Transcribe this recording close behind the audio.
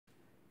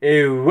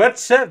Hey,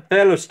 what's up,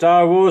 fellow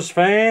Star Wars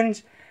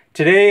fans?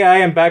 Today I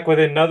am back with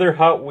another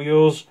Hot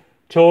Wheels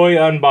toy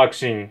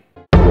unboxing.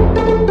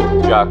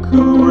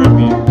 Jakku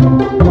review.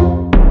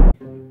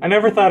 I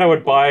never thought I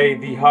would buy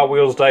the Hot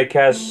Wheels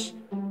diecasts.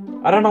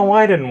 I don't know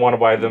why I didn't want to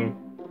buy them,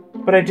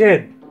 but I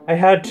did. I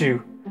had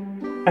to,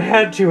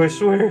 I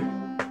swear.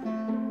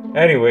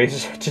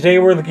 Anyways, today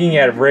we're looking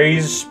at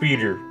Rey's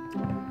speeder.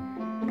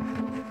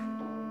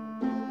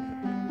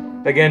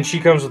 Again, she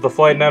comes with the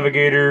flight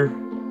navigator.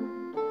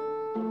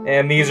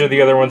 And these are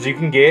the other ones you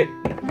can get.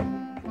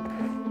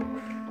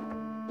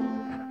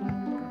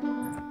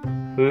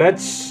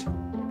 Let's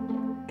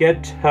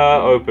get her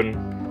open.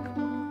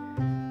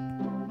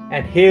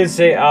 And here's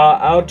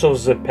out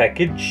of the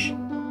package.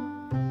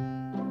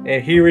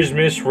 And here is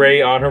Miss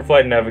Rey on her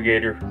flight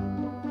navigator.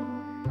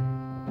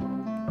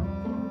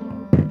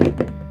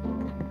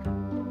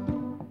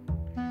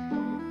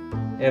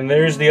 And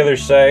there's the other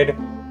side.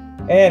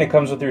 And it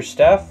comes with her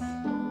staff.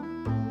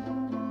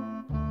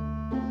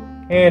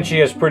 And she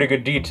has pretty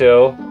good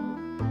detail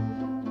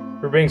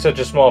for being such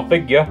a small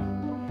figure.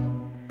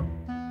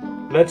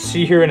 Let's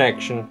see her in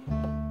action.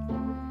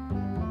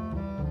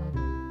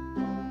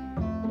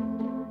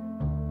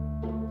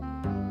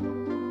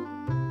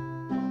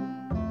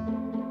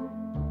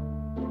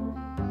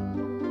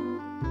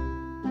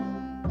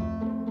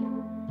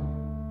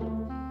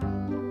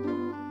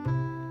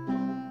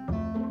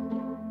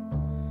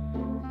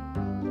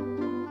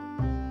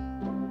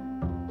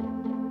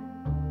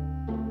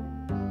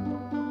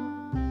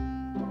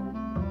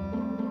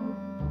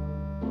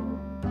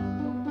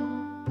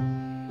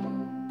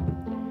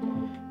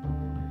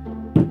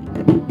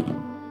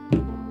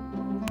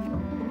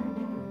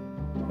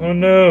 Oh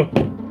no!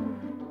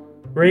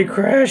 Rey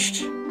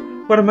crashed!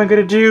 What am I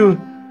gonna do?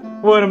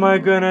 What am I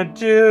gonna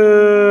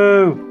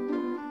do?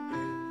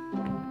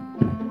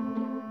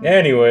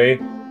 Anyway,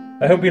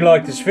 I hope you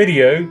liked this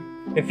video.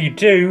 If you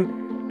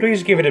do,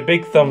 please give it a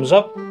big thumbs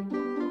up.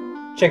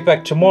 Check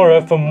back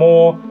tomorrow for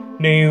more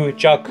new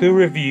Jakku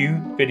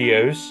review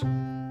videos.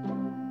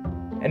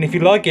 And if you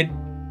like it,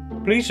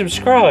 please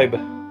subscribe.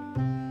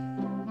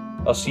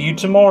 I'll see you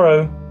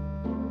tomorrow.